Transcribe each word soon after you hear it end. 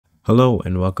Hello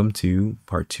and welcome to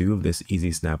part 2 of this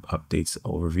EasySnap Updates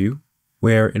overview,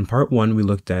 where in part 1 we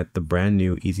looked at the brand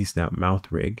new EasySnap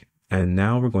mouth rig, and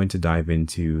now we're going to dive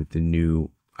into the new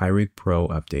Eye Rig Pro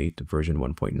update version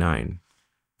 1.9.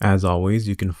 As always,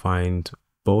 you can find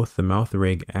both the mouth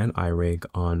rig and eye rig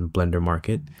on Blender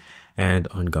Market and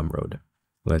on Gumroad.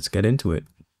 Let's get into it.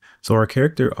 So our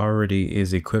character already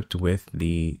is equipped with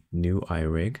the new eye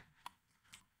rig.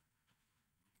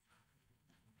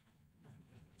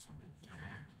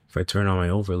 If I turn on my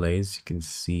overlays, you can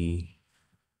see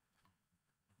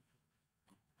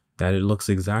that it looks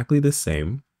exactly the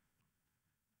same.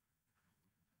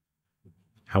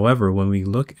 However, when we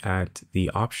look at the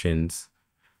options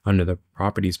under the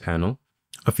properties panel,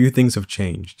 a few things have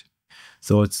changed.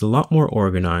 So it's a lot more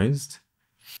organized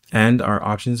and our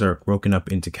options are broken up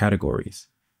into categories.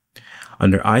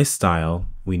 Under eye style,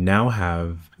 we now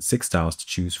have 6 styles to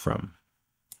choose from.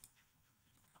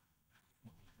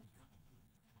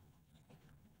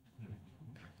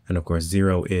 And of course,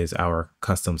 0 is our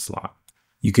custom slot.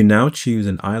 You can now choose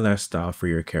an eyelash style for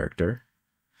your character.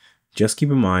 Just keep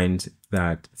in mind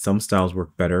that some styles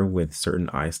work better with certain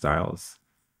eye styles.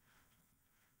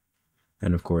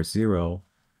 And of course, 0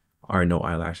 are no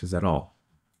eyelashes at all.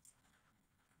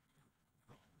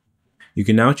 You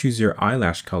can now choose your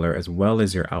eyelash color as well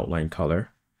as your outline color,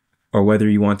 or whether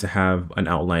you want to have an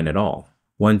outline at all.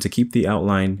 1 to keep the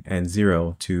outline and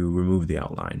 0 to remove the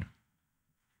outline.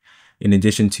 In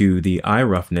addition to the eye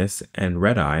roughness and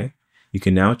red eye, you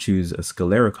can now choose a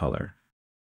sclera color.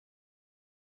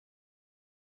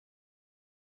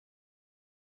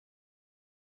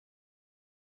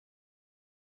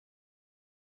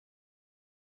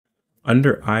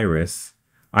 Under iris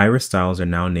styles are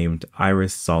now named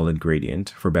Iris Solid Gradient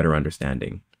for better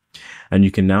understanding. And you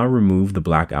can now remove the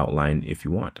black outline if you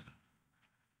want.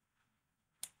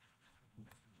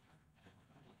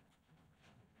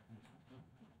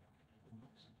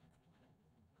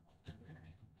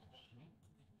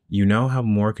 You now have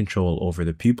more control over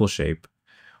the pupil shape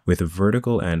with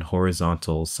vertical and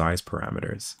horizontal size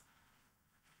parameters.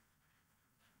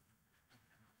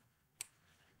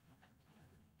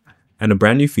 And a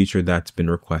brand new feature that's been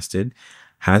requested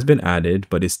has been added,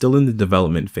 but is still in the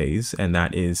development phase, and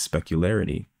that is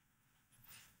specularity.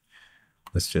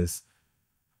 Let's just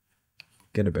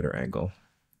get a better angle.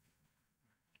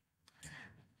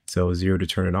 So 0 to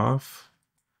turn it off,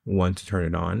 1 to turn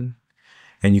it on,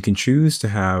 and you can choose to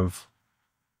have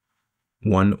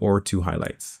 1 or 2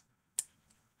 highlights.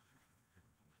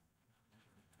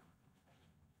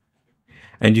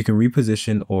 And you can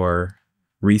reposition or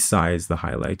resize the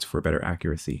highlights for better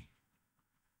accuracy.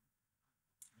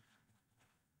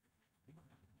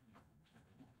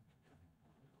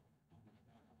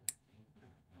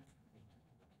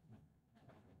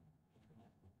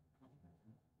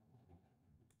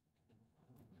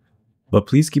 But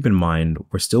please keep in mind,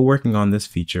 we're still working on this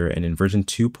feature, and in version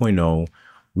 2.0,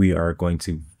 we are going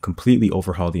to completely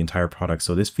overhaul the entire product,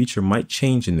 so this feature might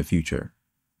change in the future.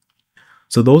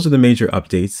 So those are the major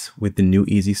updates with the new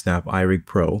EasySnap Eye Rig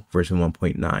Pro version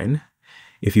 1.9.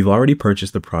 If you've already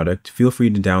purchased the product, feel free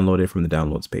to download it from the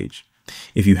downloads page.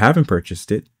 If you haven't purchased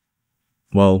it,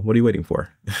 well, what are you waiting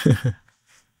for?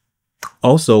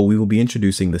 Also, we will be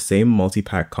introducing the same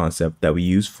multi-pack concept that we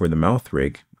use for the mouth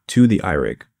rig to the eye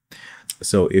rig.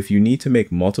 So if you need to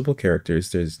make multiple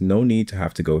characters, there's no need to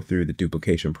have to go through the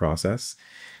duplication process.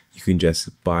 You can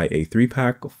just buy a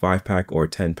 3-pack, 5-pack, or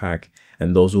 10-pack,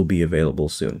 and those will be available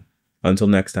soon. Until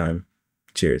next time,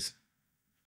 cheers.